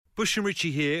Bush and Richie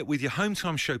here with your Home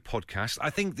Time Show podcast. I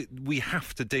think that we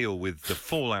have to deal with the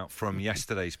fallout from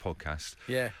yesterday's podcast.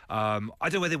 Yeah. I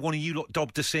don't know whether one of you lot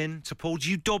dobbed us in to Paul. Did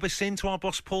you dob us in to our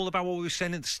boss Paul about what we were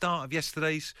saying at the start of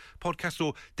yesterday's podcast,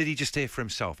 or did he just hear for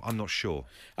himself? I'm not sure.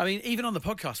 I mean, even on the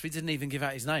podcast, we didn't even give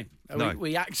out his name. No.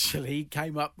 We actually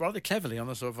came up rather cleverly on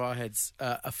the sort of our heads,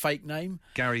 a fake name.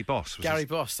 Gary Boss. Gary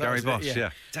Boss. Gary Boss, yeah.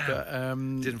 Damn.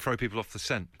 But, didn't throw people off the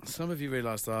scent. Some of you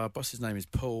realised our boss's name is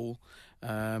Paul,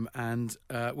 and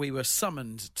we were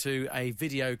summoned to a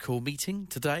video call meeting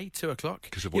today, 2:00.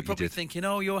 Because of what You're you probably did. thinking,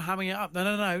 oh, you're hamming it up.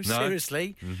 No,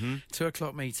 seriously.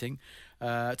 2:00 meeting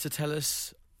to tell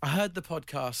us, I heard the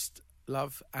podcast,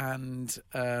 love, and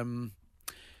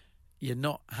you're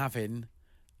not having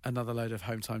another load of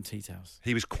home time tea towels.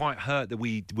 He was quite hurt that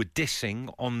we were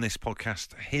dissing on this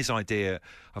podcast his idea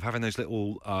of having those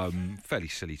little fairly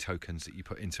silly tokens that you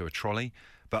put into a trolley.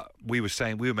 But we were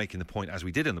making the point, as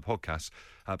we did in the podcast,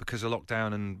 because of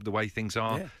lockdown and the way things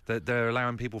are, that they're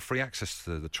allowing people free access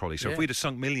to the trolley. So if we'd have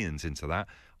sunk millions into that,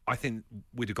 I think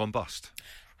we'd have gone bust.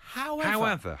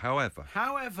 However,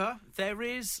 there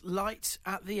is light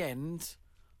at the end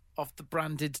of the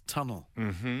branded tunnel.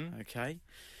 Mm-hmm. Okay.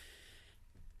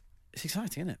 It's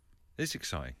exciting, isn't it? It's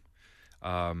exciting.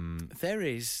 There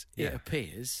is, it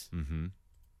appears,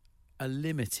 a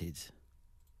limited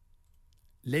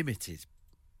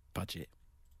budget.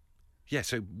 Yeah,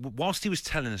 so whilst he was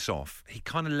telling us off, he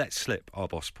kind of let slip, our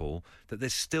boss Paul, that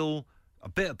there's still a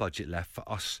bit of budget left for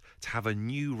us to have a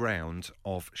new round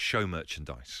of show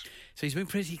merchandise. So he's been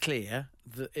pretty clear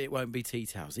that it won't be tea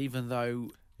towels, even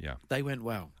though they went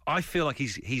well. I feel like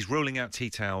he's rolling out tea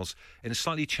towels in a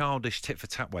slightly childish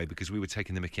tit-for-tat way because we were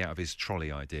taking the mickey out of his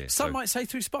trolley idea. Some might say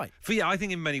through spite. I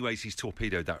think in many ways he's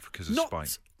torpedoed that because of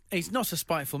spite. He's not a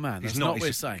spiteful man. That's not what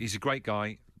we're saying. He's a great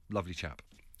guy, lovely chap.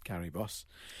 Gary Boss.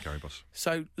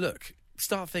 So, look,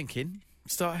 start thinking,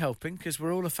 start helping, because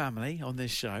we're all a family on this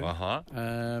show.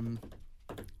 And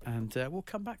we'll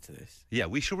come back to this. Yeah,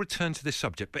 we shall return to this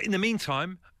subject. But in the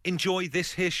meantime, enjoy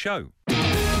this here show.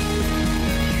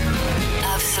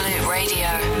 Absolute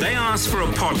Radio. They asked for a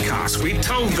podcast. We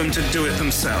told them to do it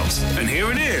themselves. And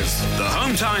here it is, the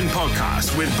Home Time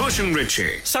Podcast with Bush and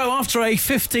Richie. So after a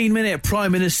 15-minute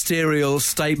prime ministerial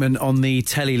statement on the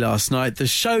telly last night, the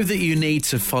show that you need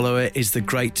to follow it is the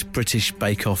Great British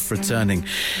Bake Off returning.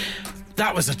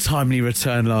 That was a timely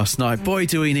return last night. Boy,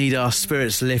 do we need our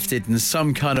spirits lifted and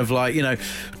some kind of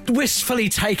wistfully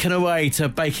taken away to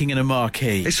baking in a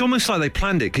marquee. It's almost like they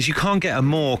planned it, because you can't get a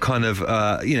more kind of,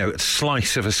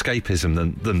 slice of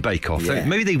escapism than Bake Off. Yeah.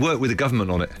 Maybe they worked with the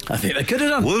government on it. I think they could have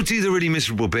done. We'll do the really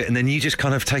miserable bit, and then you just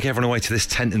kind of take everyone away to this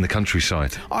tent in the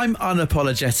countryside. I'm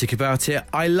unapologetic about it.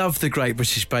 I love the Great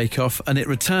British Bake Off, and it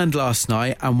returned last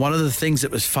night. And one of the things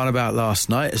that was fun about last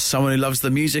night, as someone who loves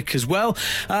the music as well,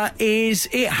 is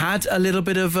it had a little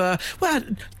bit of,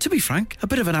 to be frank, a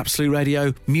bit of an Absolute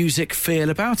Radio music feel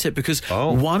about it, because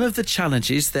one of the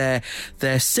challenges, their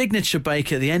signature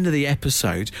bake at the end of the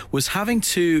episode, was having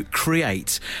to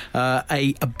create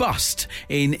a bust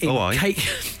in cake.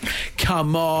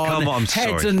 Come on, I'm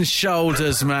head sorry. and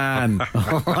shoulders, man.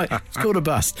 It's called a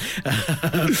bust.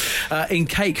 In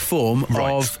cake form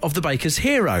of the baker's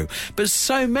hero. But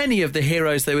so many of the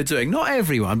heroes they were doing, not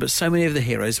everyone, but so many of the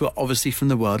heroes were obviously from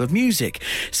the world of music.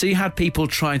 So you had people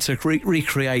trying to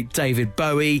recreate David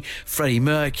Bowie, Freddie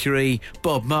Mercury,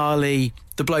 Bob Marley,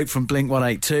 the bloke from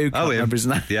Blink-182, can't remember his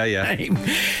name. Yeah.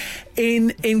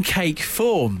 In cake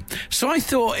form. So I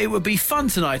thought it would be fun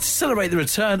tonight to celebrate the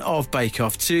return of Bake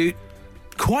Off to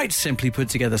quite simply put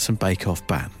together some Bake Off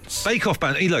bands. Bake Off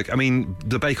band. Look, I mean,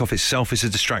 the Bake Off itself is a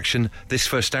distraction. This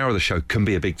first hour of the show can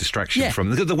be a big distraction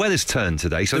from the weather's turned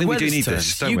today, so I think we do need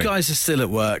this, don't we? You guys are still at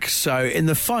work, so in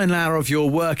the final hour of your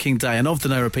working day and of the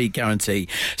no repeat guarantee,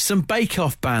 some Bake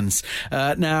Off bands.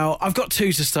 Now, I've got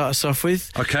two to start us off with.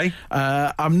 Okay.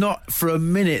 I'm not for a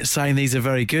minute saying these are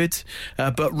very good,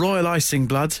 but Royal Icing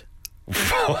Blood.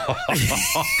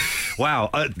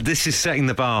 Wow, this is setting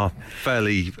the bar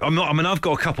fairly. I've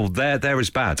got a couple. They're as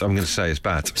bad. I'm going to say as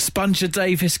bad. Sponger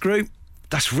Davis Group.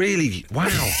 That's really wow.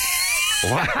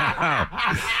 Wow.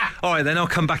 All right, then I'll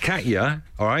come back at you.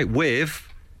 All right, with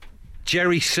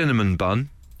Jerry Cinnamon Bun.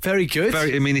 Very good.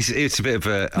 It's a bit of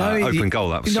a open goal.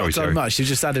 That was not done much. You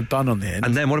just added bun on the end.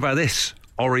 And then what about this?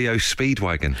 Oreo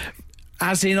Speedwagon.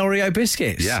 As in Oreo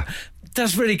biscuits. Yeah.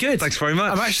 That's really good. Thanks very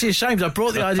much. I'm actually ashamed. I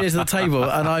brought the idea to the table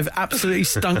and I've absolutely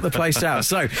stunk the place out.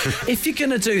 So, if you're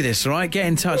going to do this, right, get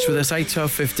in touch with us, 8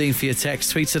 12 15 for your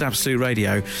text, tweets at Absolute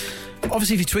Radio.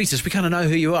 Obviously, if you tweet us, we kind of know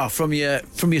who you are from your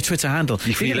Twitter handle.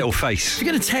 You see your little face. If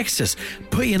you're going to text us,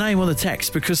 put your name on the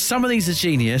text, because some of these are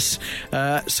genius,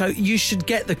 so you should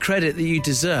get the credit that you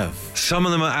deserve. Some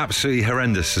of them are absolutely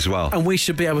horrendous as well. And we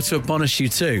should be able to admonish you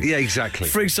too. Yeah, exactly.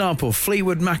 For example,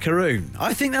 Fleetwood Macaroon.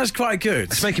 I think that's quite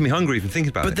good. It's making me hungry even thinking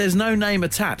about it. But there's no name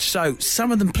attached, so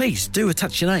some of them, please, do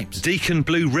attach your names. Deacon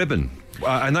Blue Ribbon.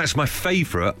 And that's my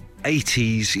favourite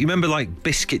 80s. You remember like the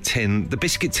Biscuit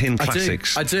Tin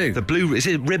classics? I do. The blue, is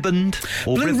it ribboned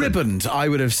or Blue ribbon? Ribboned, I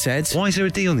would have said. Why is there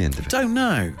a D on the end of it? Don't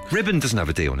know. Ribbon doesn't have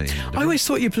a D on it. I always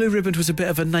thought your Blue Ribboned was a bit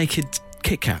of a naked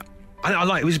Kit Kat. I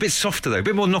like it. Was a bit softer though, a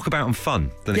bit more knockabout and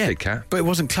fun than a Kit Kat. But it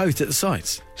wasn't clothed at the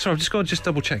sides. Sorry, I've just got to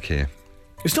double check here.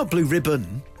 It's not Blue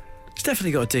Ribbon. It's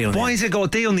definitely got a D on it. Why has it got a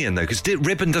D on the end though? Because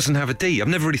ribbon doesn't have a D. I've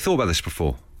never really thought about this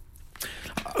before.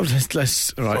 Oh,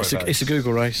 let's all right, it's a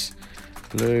Google race.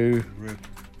 Blue.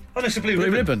 Oh, no, it's a blue Blue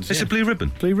ribbon. ribbons, It's yeah. a blue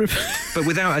ribbon. Blue Ribbon. But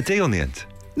without a D on the end.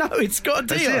 No, it's got a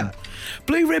D That's on it.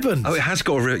 Blue Ribbon. Oh, it has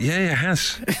got a... Yeah, it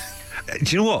has. Do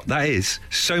you know what that is?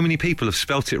 So many people have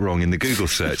spelt it wrong in the Google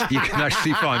search. You can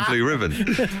actually find Blue Ribbon.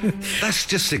 That's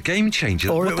just a game changer.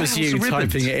 Or What it the was hell's you a ribbon?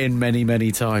 typing it in many,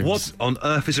 many times. What on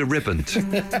earth is a ribbon?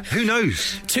 Who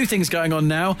knows? Two things going on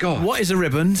now. God. What is a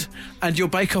ribbon? And your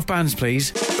Bake Off bands,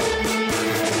 please.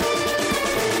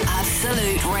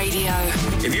 Absolute Radio.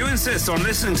 If you insist on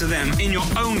listening to them in your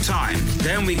own time,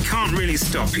 then we can't really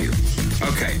stop you.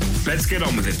 Okay, let's get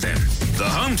on with it then. The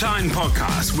Home Time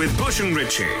Podcast with Bush and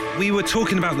Ritchie. We were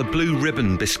talking about the Blue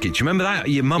Ribbon biscuit. Do you remember that?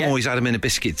 Your mum Yeah. always had them in a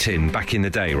biscuit tin back in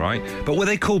the day, right? But were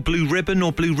they called Blue Ribbon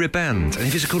or Blue Riband? And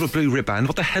if it's called a Blue Riband,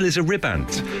 what the hell is a riband?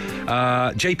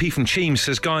 JP from Cheam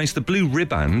says, guys, the Blue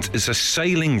Riband is a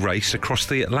sailing race across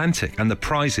the Atlantic. And the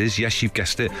prize is, yes, you've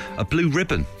guessed it, a blue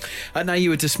ribbon. Now,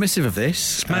 you were dismissive of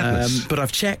this. It's madness. But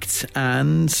I've checked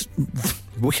and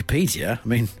Wikipedia, I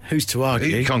mean, who's to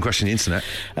argue? You can't question the internet,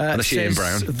 unless you're Ian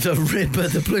Brown. says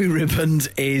The Blue Ribbon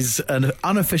is an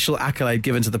unofficial accolade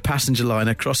given to the passenger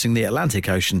liner crossing the Atlantic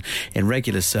Ocean in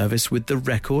regular service with the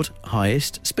record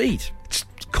highest speed.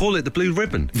 Call it the Blue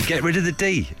Ribbon. Get rid of the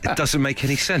D. It doesn't make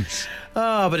any sense.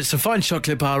 But it's a fine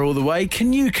chocolate bar all the way.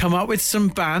 Can you come up with some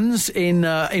bands in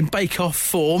Bake Off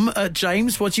form?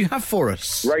 James, what do you have for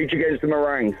us? Rage Against the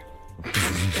Meringues.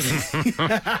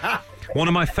 One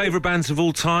of my favourite bands of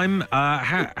all time.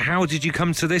 How did you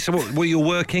come to this? What were your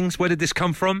workings? Where did this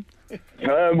come from?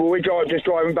 Well, we're just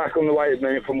driving back on the way at the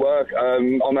minute from work.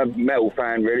 I'm a metal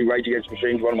fan, really. Rage Against the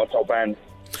Machine's one of my top bands.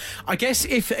 I guess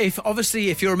if obviously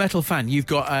if you're a metal fan, you've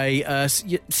got a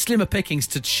slimmer pickings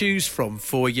to choose from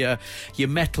for your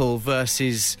metal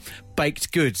versus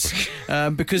baked goods.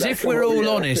 Because if we're all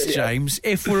honest, James,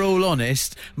 if we're all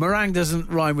honest, meringue doesn't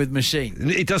rhyme with machine.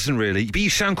 It doesn't really, but you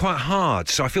sound quite hard,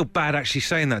 so I feel bad actually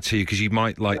saying that to you because you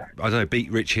might,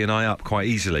 beat Richie and I up quite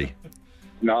easily.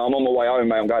 No, I'm on my way home,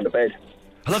 mate. I'm going to bed.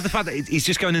 I love the fact that he's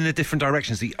just going in a different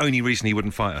direction. It's the only reason he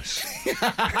wouldn't fight us.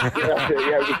 That's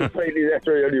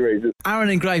the only reason. Aaron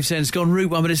in Gravesend's gone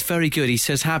Route 1, but it's very good. He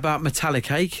says, how about Metallic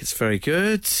Cake? It's very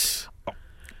good.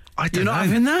 I don't You're not know.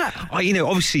 having that?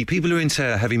 Obviously, people who are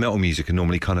into heavy metal music are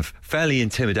normally kind of fairly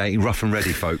intimidating, rough and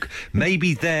ready folk.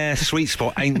 Maybe their sweet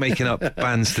spot ain't making up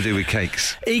bands to do with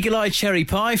cakes. Eagle-eyed cherry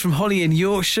pie from Holly in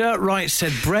Yorkshire. Right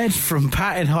said bread from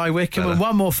Pat in High Wycombe. And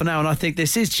one more for now, and I think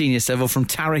this is genius level from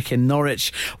Tarek in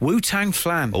Norwich. Wu-Tang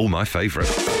Flan. Oh, my favourite.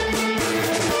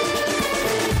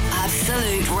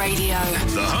 Absolute Radio.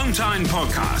 The Home Time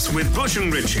Podcast with Bush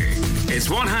and Ritchie. It's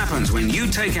what happens when you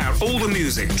take out all the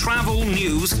music, travel,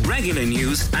 news, regular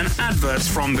news, and adverts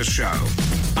from the show.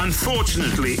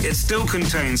 Unfortunately, it still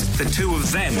contains the two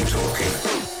of them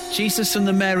talking. Jesus and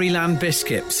the Maryland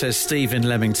Biscuit, says Steve in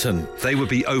Leamington. They would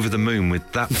be over the moon with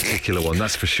that particular one,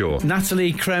 that's for sure.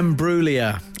 Natalie Creme Brulee.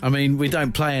 I mean, we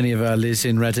don't play any of our Liz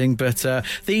in Reading, but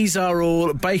these are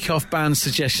all bake-off band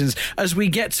suggestions. As we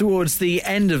get towards the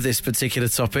end of this particular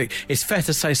topic, it's fair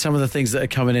to say some of the things that are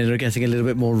coming in are getting a little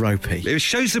bit more ropey. It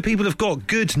shows that people have got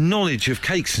good knowledge of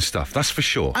cakes and stuff, that's for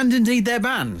sure. And indeed their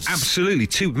bands. Absolutely.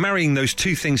 Marrying those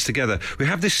two things together. We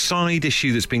have this side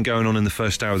issue that's been going on in the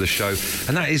first hour of the show,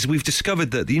 and that is we've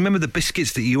discovered that, you remember the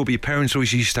biscuits that your parents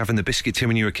always used to have in the biscuit tin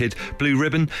when you were a kid? Blue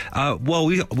Ribbon?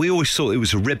 We always thought it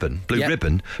was a ribbon, blue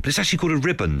ribbon, but it's actually called a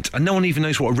riband, and no one even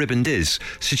knows what a riband is,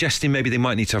 suggesting maybe they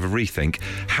might need to have a rethink.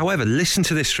 However, listen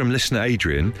to this from listener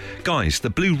Adrian. Guys, the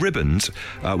blue riband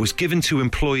was given to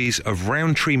employees of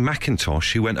Roundtree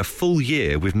Macintosh who went a full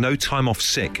year with no time off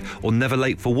sick or never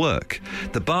late for work.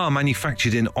 The bar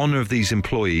manufactured in honour of these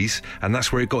employees, and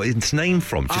that's where it got its name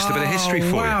from. Just a bit of history for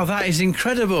you. Wow, that is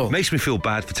incredible. Makes me feel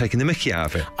bad for taking the mickey out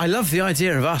of it. I love the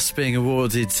idea of us being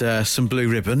awarded some blue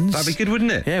ribbons. That'd be good,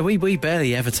 wouldn't it? Yeah, we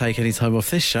barely ever take any time off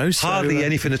this show. So, Hardly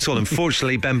anything at all.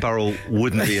 Unfortunately, Ben Burrell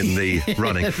wouldn't be in the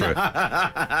running for it.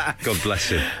 God bless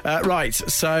him. Right,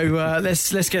 so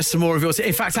let's get some more of yours.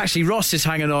 In fact, actually, Ross is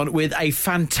hanging on with a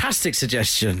fantastic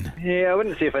suggestion. Yeah, I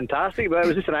wouldn't say fantastic, but it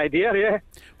was just an idea, yeah.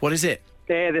 What is it?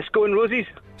 The Scone Roses.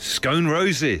 Scone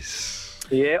Roses.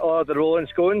 Yeah, or the rolling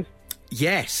scones.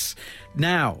 Yes.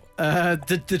 Now,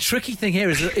 the tricky thing here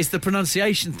is the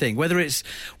pronunciation thing. Whether it's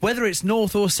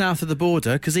north or south of the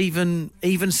border, because even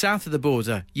south of the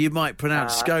border, you might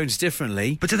pronounce scones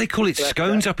differently. But do they call it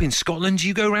scones up in Scotland? Do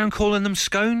you go around calling them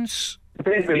scones?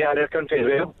 Depends where you are in this country as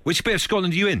well. Which bit of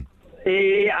Scotland are you in?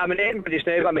 I'm in Edinburgh just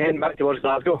now, but I'm heading back towards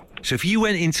Glasgow. So if you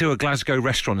went into a Glasgow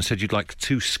restaurant and said you'd like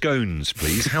 2 scones,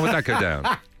 please, how would that go down?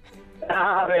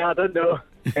 I don't know.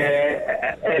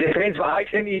 It depends what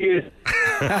accent you use.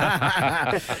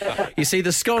 You see,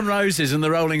 the Scone Roses and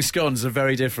the Rolling Scones are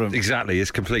very different. Exactly,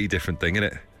 it's a completely different thing, isn't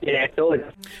it? Yeah, totally.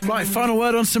 Right, final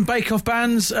word on some Bake Off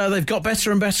bands. They've got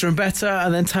better and better and better,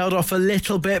 and then tailed off a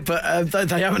little bit, but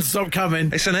they haven't stopped coming.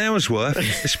 It's an hour's worth.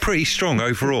 It's pretty strong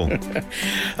overall.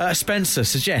 Spencer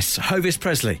suggests Hovis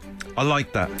Presley. I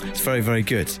like that. It's very, very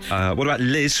good. What about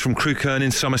Liz from Crewkern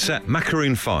in Somerset?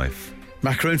 Macaroon 5.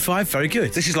 Macaroon 5, very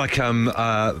good. This is like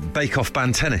Bake Off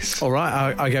band tennis. All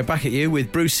right, I go back at you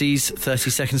with Brucey's 30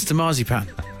 Seconds to Marzipan.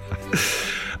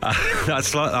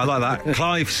 I like that.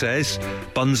 Clive says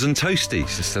Buns and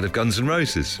Toasties instead of Guns N'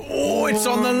 Roses. Oh, it's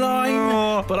on the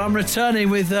line. But I'm returning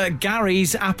with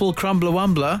Gary's Apple Crumbler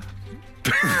Wumbler.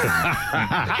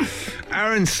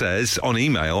 Aaron says on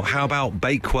email, how about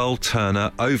Bakewell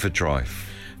Turner Overdrive?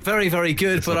 Very, very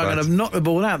good, That's but I'm going to knock the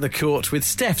ball out of the court with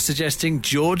Steph suggesting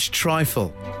George Trifle.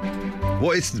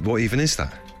 What even is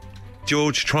that?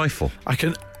 George Trifle?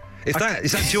 Is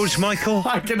that George Michael?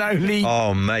 I can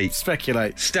only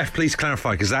speculate. Steph, please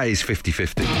clarify, because that is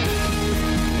 50-50.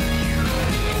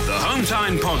 The Home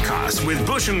Time Podcast with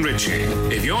Bush and Richie.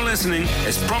 If you're listening,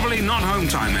 it's probably not Home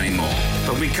Time anymore,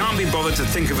 but we can't be bothered to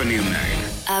think of a new name.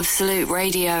 Absolute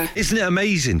Radio. Isn't it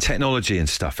amazing, technology and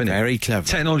stuff, isn't it? Very clever.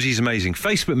 Technology is amazing.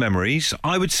 Facebook memories,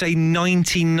 I would say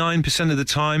 99% of the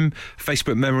time,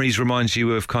 Facebook memories reminds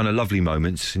you of kind of lovely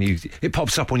moments, and it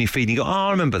pops up on your feed and you go,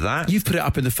 I remember that. You've put it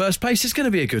up in the first place, it's going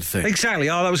to be a good thing. Exactly.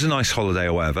 Oh, that was a nice holiday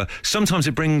or whatever. Sometimes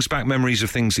it brings back memories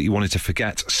of things that you wanted to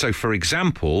forget. So, for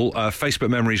example, Facebook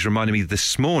memories reminded me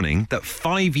this morning that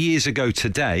 5 years ago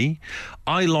today,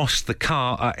 I lost the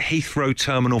car at Heathrow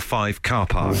Terminal 5 car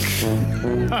park.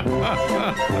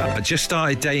 I just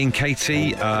started dating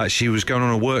Katie. She was going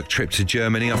on a work trip to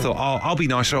Germany. I thought, I'll be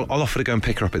nice. I'll offer to go and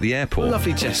pick her up at the airport.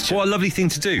 Lovely gesture. What a lovely thing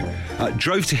to do.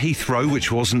 Drove to Heathrow,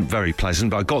 which wasn't very pleasant,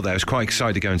 but I got there. I was quite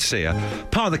excited to go and see her.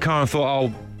 Parked the car and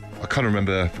thought, I can't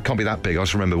remember. It can't be that big. I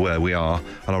just remember where we are.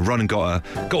 And I run and got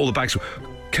her. Got all the bags.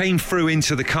 Came through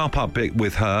into the car park bit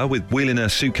with her, with wheeling her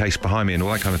suitcase behind me and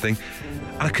all that kind of thing.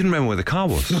 I couldn't remember where the car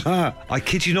was. I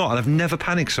kid you not, and I've never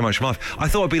panicked so much in my life. I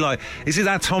thought it'd be like, is it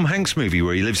that Tom Hanks movie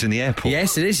where he lives in the airport?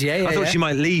 Yes, it is, yeah. I thought she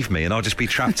might leave me and I'll just be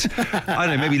trapped, I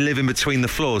don't know, maybe live in between the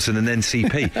floors in an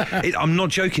NCP. I'm not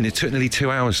joking, it took nearly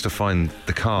 2 hours to find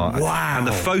the car. Wow. And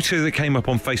the photo that came up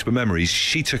on Facebook Memories,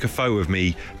 she took a photo of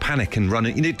me panic and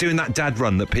running, doing that dad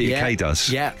run that Peter Kay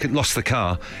does. Yeah. Lost the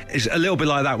car. It's a little bit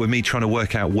like that with me trying to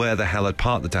work out where the hell I'd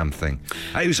parked the damn thing.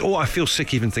 It was, I feel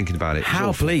sick even thinking about it.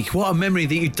 How bleak. What a memory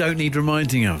that you don't need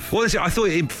reminding of. Well, I thought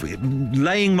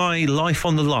laying my life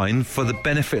on the line for the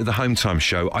benefit of the Home Time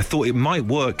show, I thought it might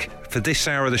work for this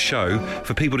hour of the show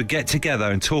for people to get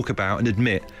together and talk about and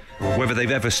admit whether they've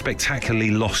ever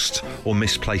spectacularly lost or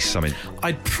misplaced something.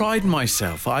 I would pride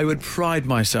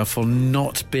myself on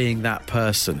not being that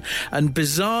person. And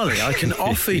bizarrely, I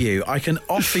can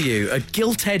offer you a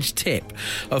gilt-edged tip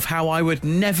of how I would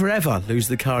never ever lose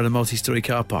the car in a multi-storey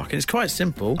car park. And it's quite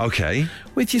simple. Okay.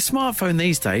 With your smartphone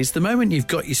these days, the moment you've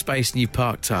got your space and you've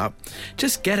parked up,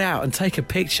 just get out and take a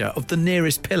picture of the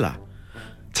nearest pillar.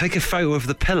 Take a photo of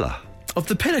the pillar? of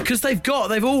the pillar, because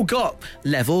they've all got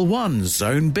level 1,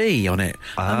 zone B on it.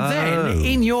 And then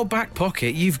in your back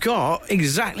pocket, you've got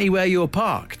exactly where you're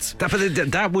parked.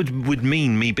 That would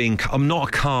mean me being... I'm not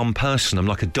a calm person. I'm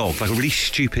like a dog, like a really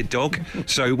stupid dog.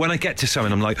 So when I get to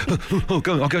something, I'm like, I'll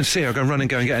go and see her. I'll go and run and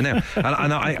go and get her now.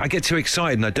 And I get too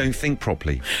excited and I don't think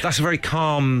properly. That's a very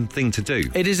calm thing to do.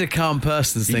 It is a calm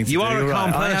person's thing to do. You are a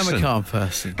calm person. I am a calm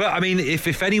person. But, I mean,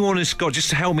 if anyone has got... Just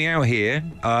to help me out here,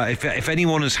 if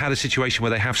anyone has had a situation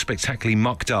where they have spectacularly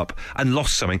mucked up and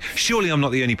lost something, surely I'm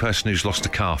not the only person who's lost a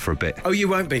car for a bit. Oh, you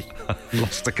won't be.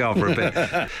 Lost a car for a bit.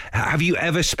 Have you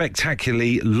ever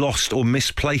spectacularly lost or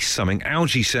misplaced something?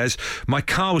 Algie says, my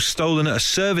car was stolen at a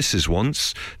services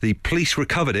once. The police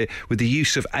recovered it with the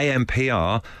use of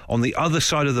AMPR on the other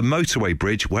side of the motorway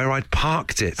bridge where I'd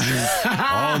parked it.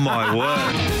 Oh, my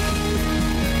word.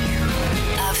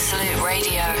 Absolute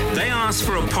Radio. They asked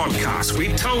for a podcast. We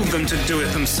told them to do it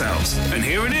themselves. And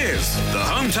here it is, the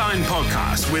Home Time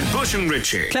Podcast with Bush and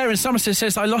Richie. Claire in Somerset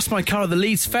says, I lost my car at the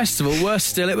Leeds Festival. Worse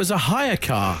still, it was a hire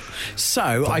car.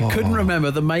 So I couldn't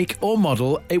remember the make or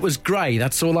model. It was grey.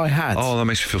 That's all I had. Oh, that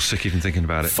makes me feel sick even thinking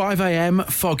about it. 5 a.m,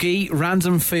 foggy,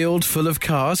 random field full of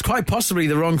cars. Quite possibly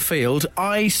the wrong field.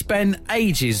 I spent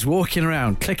ages walking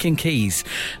around, clicking keys,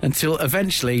 until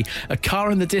eventually a car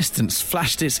in the distance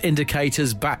flashed its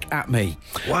indicators back at me.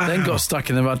 Wow. Then got stuck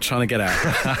in the mud trying to get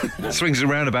out. Swings and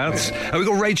roundabouts. We've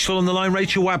got Rachel on the line.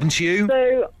 Rachel, what happened to you?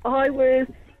 So I was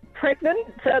pregnant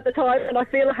at the time, and I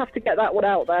feel I have to get that one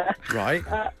out there. Right.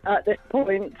 At this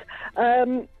point.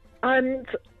 And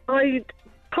I'd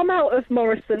come out of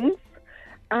Morrison's,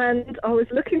 and I was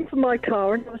looking for my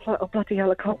car, and I was like, oh, bloody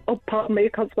hell, pardon me, I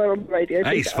can't swear on the radio.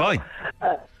 Hey, it's fine.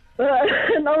 And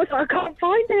I was like, I can't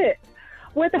find it.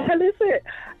 Where the hell is it?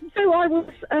 So I was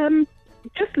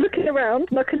just looking around,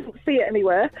 and I couldn't see it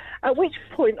anywhere, at which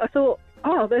point I thought,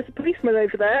 there's a policeman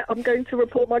over there. I'm going to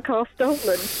report my car stolen.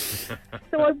 So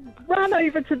I ran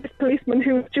over to this policeman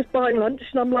who was just buying lunch,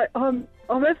 and I'm like, I'm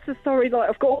ever so sorry, like,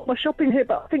 I've got all my shopping here,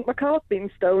 but I think my car's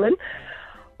been stolen.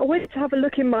 I went to have a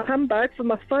look in my handbag for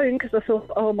my phone, because I thought,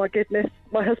 oh my goodness,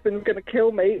 my husband's going to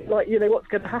kill me, like, what's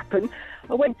going to happen?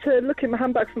 I went to look in my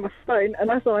handbag for my phone,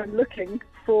 and as I'm looking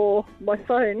for my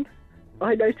phone,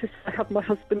 I noticed I had my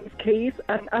husband's keys,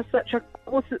 and as such, I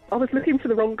was looking for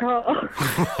the wrong car.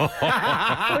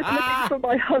 I was looking for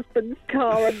my husband's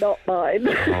car and not mine.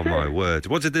 Oh, my word.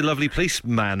 What did the lovely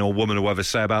policeman or woman or whatever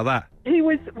say about that? He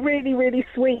was really, really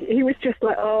sweet. He was just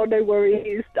like, oh, no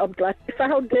worries, I'm glad you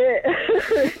found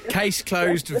it. Case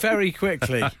closed very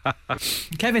quickly.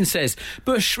 Kevin says,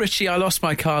 Bush, Richie, I lost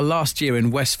my car last year in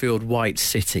Westfield White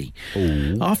City.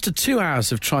 Ooh. After 2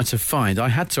 hours of trying to find, I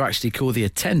had to actually call the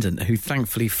attendant, who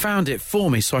thankfully found it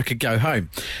for me so I could go home.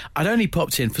 I'd only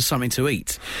popped in for something to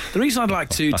eat. The reason I'd like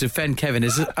to defend Kevin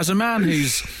is, as a man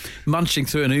who's munching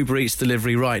through an Uber Eats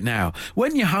delivery right now,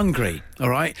 when you're hungry, all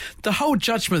right, the whole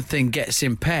judgment thing gets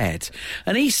impaired.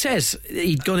 And he says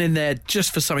he'd gone in there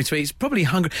just for something to eat. He's probably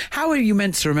hungry. How are you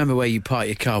meant to remember where you park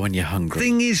your car when you're hungry?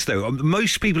 Thing is, though,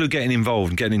 most people who are getting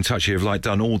involved and getting in touch here have, like,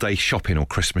 done all-day shopping or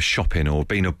Christmas shopping or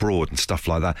been abroad and stuff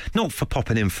like that. Not for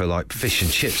popping in for, like, fish and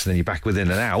chips and then you're back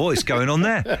within an hour. What is going on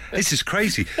there? This is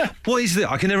crazy. What is it?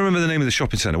 I can never remember the name of the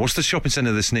shopping centre. What's the shopping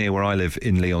centre that's near where I live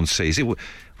in Leigh-on-Sea? Is it...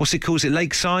 What's it called? Is it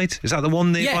Lakeside? Is that the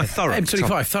one near by Thurrock? M25,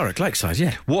 Thurrock, Lakeside,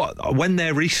 yeah. When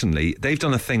there recently, they've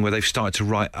done a thing where they've started to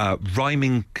write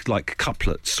rhyming, like,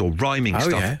 couplets or rhyming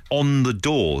stuff on the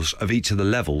doors of each of the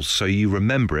levels so you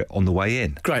remember it on the way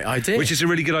in. Great idea. Which is a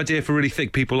really good idea for really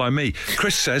thick people like me.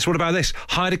 Chris says, what about this?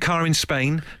 Hired a car in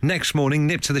Spain. Next morning,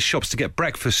 nipped to the shops to get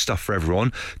breakfast stuff for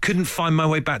everyone. Couldn't find my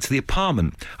way back to the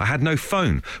apartment. I had no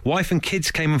phone. Wife and kids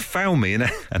came and found me,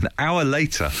 and an hour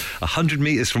later, 100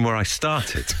 metres from where I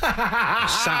started,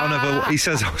 he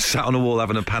says I was sat on a wall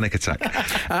having a panic attack.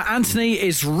 Anthony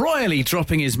is royally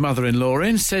dropping his mother-in-law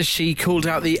in. Says she called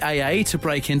out the AA to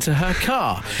break into her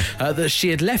car that she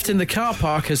had left in the car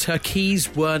park as her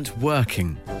keys weren't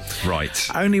working. Right.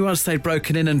 Only once they'd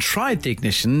broken in and tried the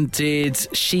ignition did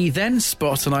she then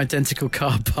spot an identical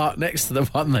car parked next to the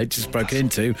one they'd just broken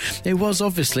into. It was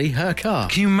obviously her car.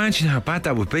 Can you imagine how bad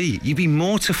that would be? You'd be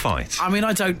mortified. I mean,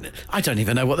 I don't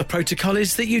even know what the protocol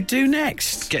is that you do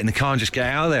next. Get in the car and just get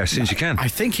out of there as soon as you can. I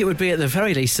think it would be at the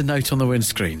very least a note on the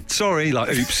windscreen. Sorry, like,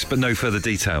 oops, but no further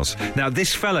details. Now,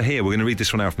 this fella here, we're going to read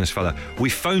this one out from this fella. We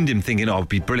phoned him thinking, it'd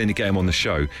be brilliant to get him on the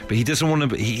show, but he doesn't want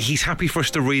to. He's happy for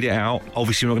us to read it out.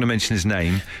 Obviously, we're not going to mention his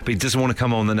name, but he doesn't want to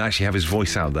come on and actually have his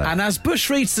voice out there. And as Bush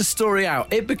reads the story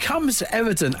out, it becomes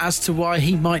evident as to why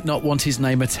he might not want his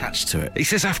name attached to it. He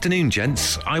says, afternoon,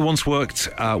 gents. I once worked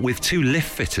with 2 lift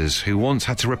fitters who once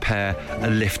had to repair a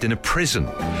lift in a prison.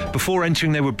 Before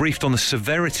entering, they were briefed on the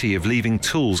severity of leaving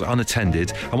tools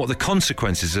unattended and what the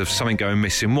consequences of something going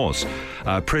missing was.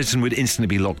 Prison would instantly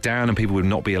be locked down and people would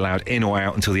not be allowed in or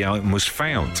out until the item was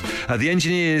found. The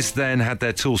engineers then had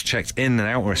their tools checked in and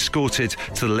out, were escorted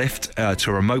to the lift to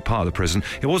a remote part of the prison.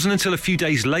 It wasn't until a few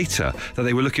days later that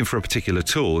they were looking for a particular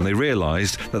tool and they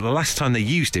realised that the last time they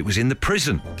used it was in the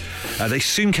prison. They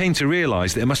soon came to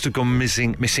realise that it must have gone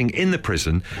missing in the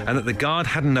prison and that the guard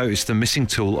hadn't noticed the missing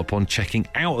tool upon checking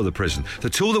out of the prison. The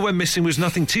tool that went missing was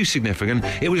nothing too significant.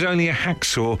 It was only a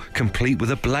hacksaw complete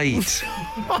with a blade.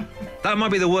 That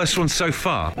might be the worst one so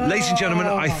far. Ladies and gentlemen,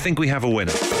 I think we have a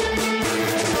winner.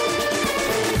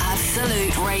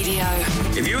 Absolute Radio.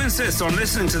 If you insist on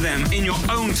listening to them in your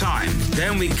own time,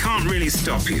 then we can't really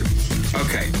stop you.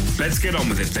 Okay, let's get on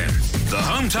with it then. The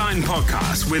Home Time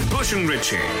Podcast with Bush and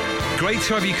Richie. Great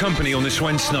to have you company on this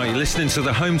Wednesday night. You're listening to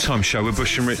the Home Time Show with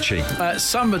Bush and Richie.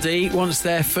 Somebody wants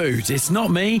their food. It's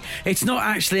not me. It's not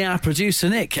actually our producer,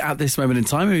 Nick, at this moment in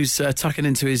time, who's tucking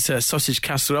into his sausage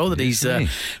casserole that he's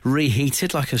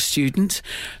reheated like a student.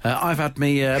 I've had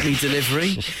me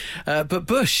delivery. But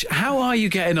Bush, how are you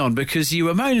getting on? Because you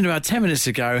were moaning about 10 minutes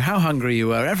ago how hungry you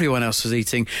were. Everyone else was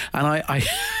eating. And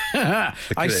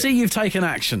I see you've taken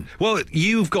action. Well,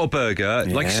 you've got a burger.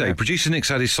 Like I say, producer Nick's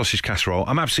had his sausage casserole.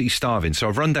 I'm absolutely starving, so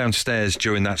I've run downstairs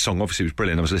during that song. Obviously, it was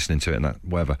brilliant. I was listening to it and that,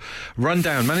 whatever. Run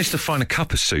down, managed to find a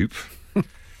cup of soup,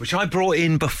 which I brought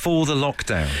in before the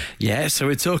lockdown. Yeah, so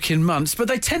we're talking months, but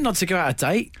they tend not to go out of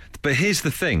date. But here's the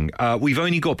thing, we've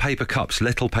only got paper cups,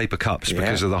 little paper cups,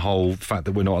 because of the whole fact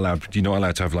that you're not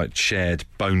allowed to have like shared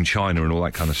bone china and all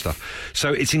that kind of stuff.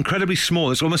 So it's incredibly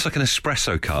small. It's almost like an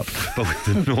espresso cup, but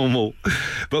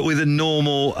with a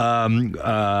normal,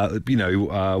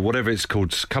 whatever it's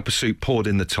called, cup of soup poured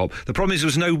in the top. The problem is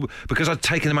because I'd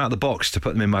taken them out of the box to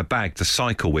put them in my bag to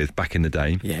cycle with back in the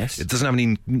day. Yes. It doesn't have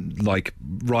any like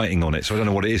writing on it, so I don't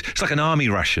know what it is. It's like an army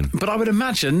ration. But I would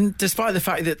imagine, despite the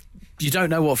fact that you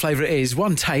don't know what flavour it is,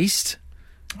 one taste.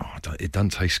 Oh, it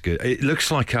doesn't taste good. It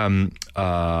looks like you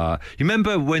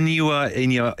remember when you were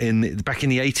back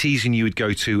in the 80s and you would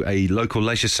go to a local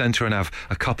leisure centre and have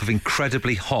a cup of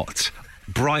incredibly hot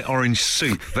bright orange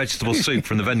soup, vegetable soup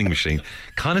from the vending machine.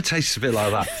 Kind of tastes a bit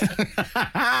like that. Just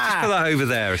put that over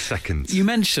there a second. You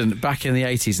mentioned back in the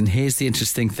 80s, and here's the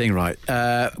interesting thing, right?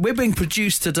 We're being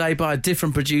produced today by a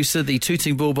different producer. The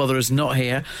Tooting Bull Bother is not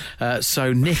here,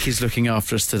 so Nick is looking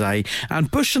after us today. And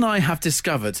Bush and I have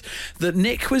discovered that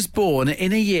Nick was born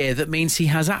in a year that means he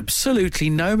has absolutely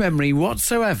no memory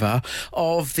whatsoever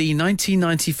of the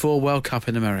 1994 World Cup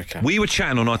in America. We were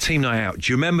chatting on our team night out.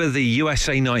 Do you remember the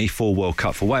USA 94 World Cup?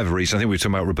 For whatever reason, I think we were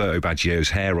talking about Roberto Baggio's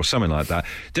hair or something like that.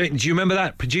 Do you remember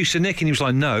that, producer Nick? And he was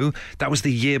like, no, that was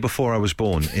the year before I was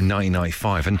born in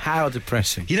 1995. And how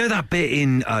depressing. You know that bit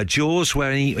in Jaws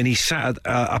where he sat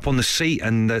up on the seat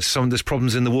and there's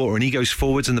problems in the water and he goes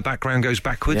forwards and the background goes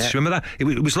backwards? Yeah. Do you remember that?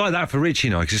 It was like that for Richie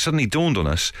and I, because it suddenly dawned on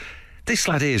us, this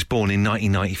lad here is born in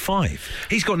 1995.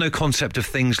 He's got no concept of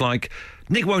things like,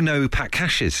 Nick won't know who Pat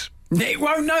Cash is. Nick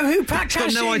won't know who Pat Cash is.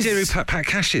 He's got no idea who Pat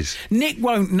Cash is. Nick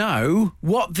won't know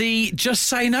what the Just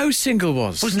Say No single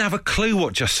was. Doesn't have a clue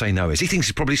what Just Say No is. He thinks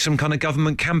it's probably some kind of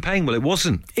government campaign. Well, it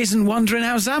wasn't. Isn't wondering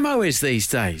how Zammo is these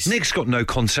days. Nick's got no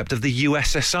concept of the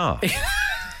USSR.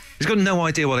 He's got no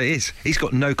idea what it is. He's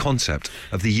got no concept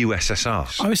of the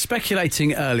USSR. I was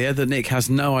speculating earlier that Nick has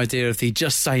no idea of the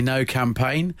Just Say No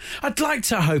campaign. I'd like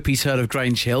to hope he's heard of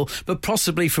Grange Hill, but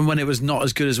possibly from when it was not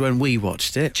as good as when we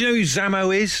watched it. Do you know who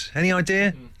Zammo is? Any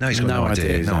idea? No, he's got no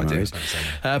idea. No idea.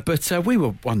 But we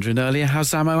were wondering earlier how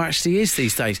Zammo actually is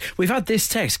these days. We've had this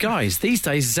text. Guys, these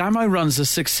days Zammo runs a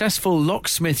successful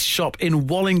locksmith shop in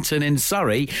Wallington in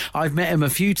Surrey. I've met him a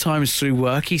few times through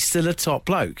work. He's still a top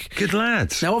bloke. Good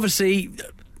lad. Now, obviously,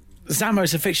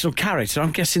 Zammo's a fictional character.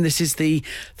 I'm guessing this is the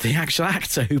actual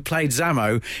actor who played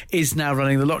Zammo is now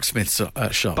running the locksmith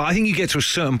shop. But I think you get to a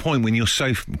certain point when you're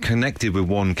so connected with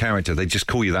one character, they just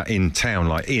call you that in town.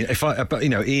 Like Ian,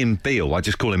 Ian Beale, I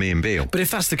just call him Ian Beale. But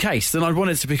if that's the case, then I'd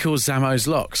want it to be called Zammo's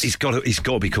Locks. He's got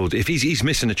to be called. If he's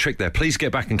missing a trick there, please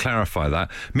get back and clarify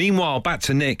that. Meanwhile, back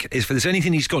to Nick. If there's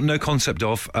anything he's got no concept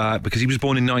of, because he was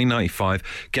born in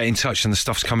 1995, get in touch and the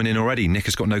stuff's coming in already. Nick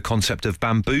has got no concept of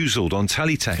Bamboozled on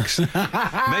teletext.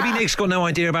 Maybe Nick's got no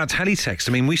idea about teletext.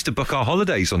 I mean, we used to book our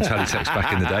holidays on teletext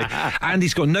back in the day. And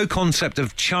he's got no concept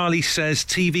of Charlie Says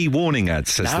TV warning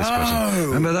ads, says this person.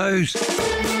 Remember those?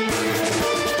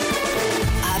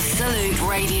 Absolute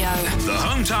Radio. The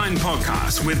Home Time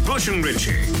Podcast with Bush and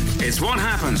Richie. It's what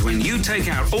happens when you take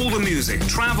out all the music,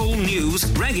 travel, news,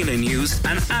 regular news,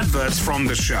 and adverts from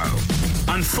the show.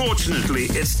 Unfortunately,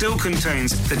 it still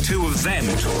contains the two of them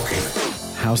talking.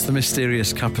 How's the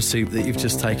mysterious cup of soup that you've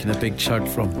just taken a big chug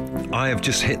from? I have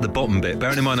just hit the bottom bit.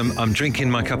 Bearing in mind, I'm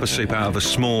drinking my cup of soup out of a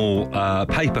small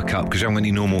paper cup because I haven't got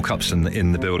any normal cups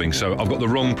in the building. So I've got the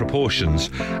wrong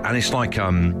proportions, and it's like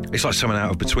someone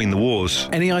out of Between the Wars.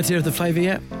 Any idea of the flavour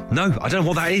yet? No, I don't know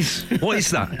what that is. What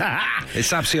is that?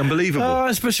 It's absolutely unbelievable. Oh,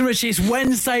 it's Bush and Richie. It's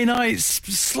Wednesday night's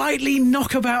slightly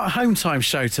knockabout home time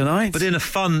show tonight. But in a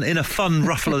fun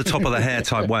ruffle at the top of the hair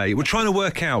type way. We're trying to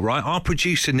work out, right? Our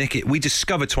producer Nick, we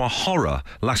discovered to our horror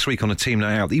last week on a team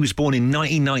night out that he was born in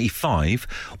 1995.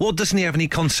 What doesn't he have any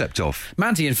concept of?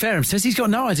 Mandy in Fareham says he's got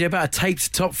no idea about a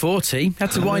taped top 40.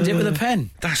 Had to wind it with a pen.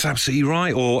 That's absolutely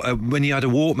right. Or when you had a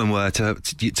Walkman where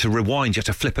to rewind, you had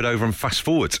to flip it over and fast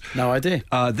forward. No idea.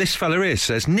 This fella here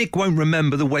says, Nick won't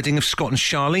remember the wedding of Scott and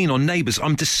Charlene on Neighbours.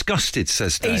 I'm disgusted,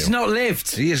 says Dale. He's not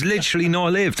lived. He has literally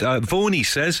not lived. Vaughney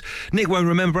says, Nick won't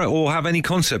remember it or have any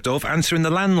concept of answering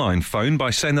the landline phone by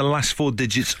saying the last 4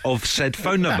 digits of said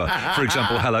phone number. For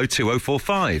example, hello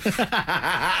 2045.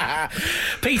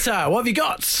 Peter, what have you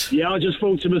got? Yeah, I just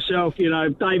thought to myself,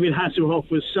 David Hasselhoff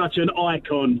was such an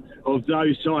icon of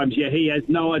those times. Yeah, he has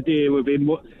no idea of him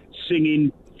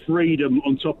singing Freedom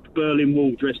on top of Berlin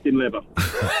Wall dressed in leather.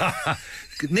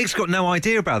 Nick's got no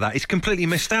idea about that. He's completely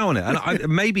missed out on it. And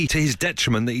maybe to his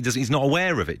detriment that he's not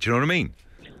aware of it. Do you know what I mean?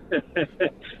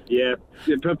 Yeah,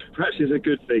 perhaps it's a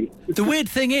good thing. The weird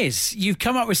thing is, you've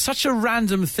come up with such a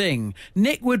random thing.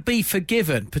 Nick would be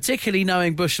forgiven, particularly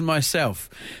knowing Bush and myself,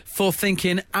 for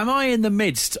thinking, am I in the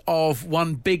midst of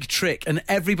one big trick and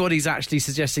everybody's actually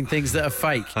suggesting things that are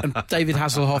fake? And David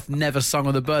Hasselhoff never sung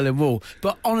on the Berlin Wall.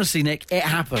 But honestly, Nick, it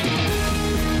happened.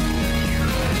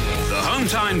 The Home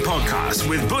Time Podcast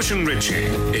with Bush and Richie.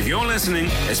 If you're listening,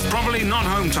 it's probably not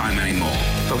Home Time anymore,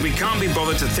 but we can't be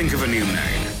bothered to think of a new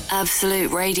name.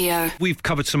 Absolute Radio. We've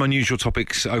covered some unusual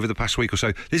topics over the past week or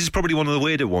so. This is probably one of the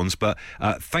weirder ones, but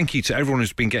thank you to everyone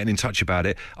who's been getting in touch about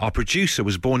it. Our producer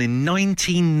was born in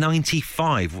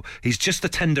 1995. He's just a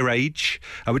tender age.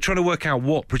 We're trying to work out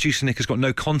what producer Nick has got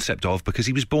no concept of because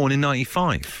he was born in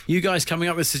 95. You guys coming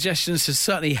up with suggestions has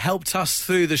certainly helped us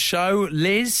through the show.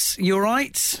 Liz, you all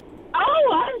right?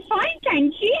 Oh, I'm fine,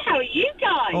 thank you. How are you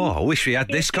guys? Oh, I wish we had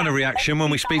this kind of reaction when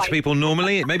we speak to people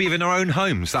normally. Maybe even our own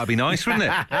homes. That'd be nice, wouldn't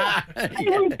it?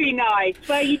 It would be nice.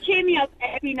 Well, you cheer me up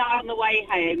every night on the way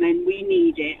home, and we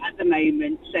need it at the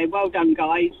moment. So well done,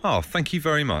 guys. Oh, thank you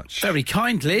very much. Very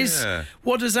kind, Liz. Yeah.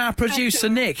 What does our producer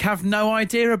Nick have no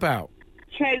idea about?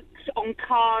 Chokes on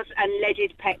cars and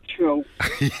leaded petrol.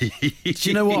 Do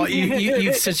you know what?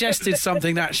 You've suggested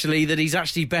something actually that he's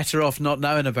actually better off not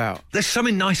knowing about. There's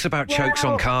something nice about chokes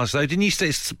on cars, though. Didn't you say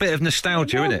it's a bit of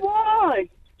nostalgia, isn't it? What?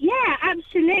 Yeah,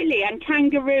 absolutely. And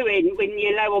kangarooing when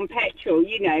you're low on petrol,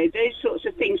 those sorts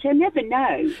of things. You'll never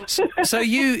know. So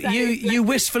you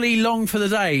wistfully long for the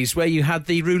days where you had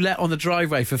the roulette on the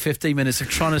driveway for 15 minutes of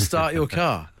trying to start your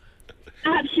car?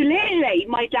 Absolutely.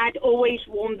 My dad always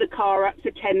warmed the car up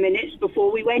for 10 minutes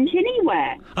before we went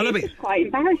anywhere. It was quite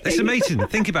embarrassing. It's amazing.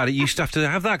 Think about it. You used to have to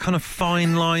have that kind of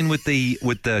fine line with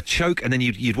the choke, and then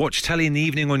you'd watch telly in the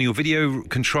evening on your video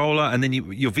controller, and then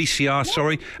your VCR,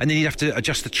 sorry, and then you'd have to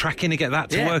adjust the tracking to get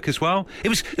that to work as well. There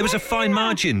was a fine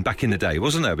margin back in the day,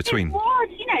 wasn't there, between... It was,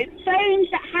 phones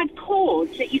that had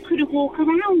cords that you couldn't walk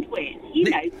around with,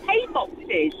 pay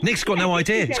boxes. Nick's got no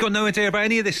idea. He's got no idea about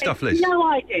any of this stuff, Liz. No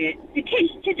idea. The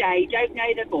kids today don't know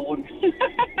they're born.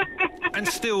 And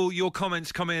still, your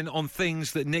comments come in on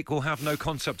things that Nick will have no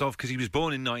concept of because he was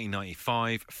born in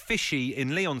 1995. Fishy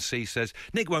in Leigh-on-Sea says,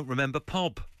 Nick won't remember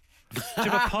Pob. Do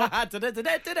you have a Pob?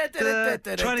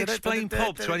 Try and explain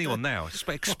Pob to anyone now.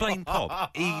 Explain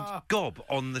Pob. He'd gob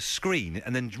on the screen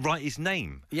and then write his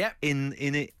name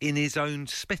in his own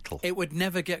spittle. It would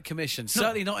never get commissioned. No.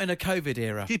 Certainly not in a COVID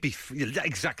era. He'd be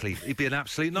an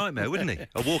absolute nightmare, wouldn't he?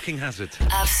 A walking hazard.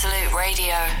 Absolute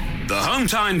Radio. The Home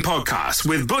Time Podcast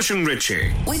with Bush and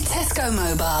Richie. With Tesco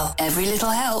Mobile, every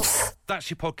little helps. That's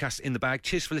your podcast in the bag.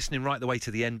 Cheers for listening right the way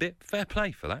to the end bit. Fair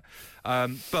play for that.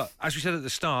 But as we said at the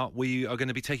start, we are going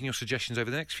to be taking your suggestions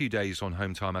over the next few days on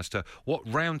Home Time as to what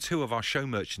round 2 of our show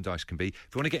merchandise can be. If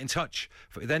you want to get in touch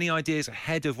with any ideas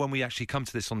ahead of when we actually come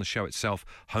to this on the show itself,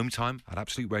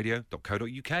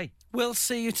 hometime@absoluteradio.co.uk. We'll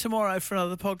see you tomorrow for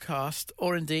another podcast,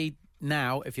 or indeed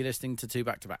now if you're listening to 2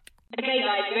 back-to-back. Okay,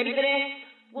 guys, you ready for this?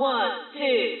 1,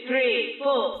 2, 3,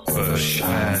 4. Bush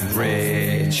and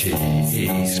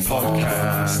Richie's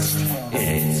podcast.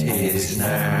 It is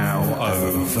now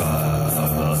over.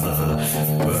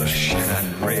 Bush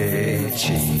and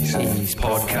Richie's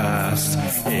podcast.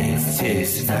 It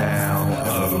is now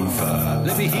over.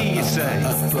 Let me hear you say.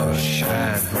 Bush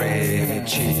and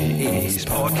Richie's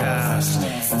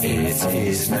podcast. It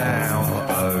is now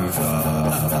over.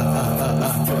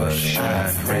 Bush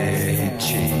and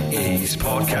Richie's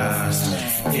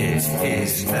podcast. It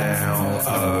is now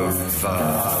over.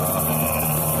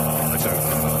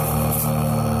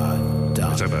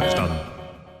 It's over. It's done.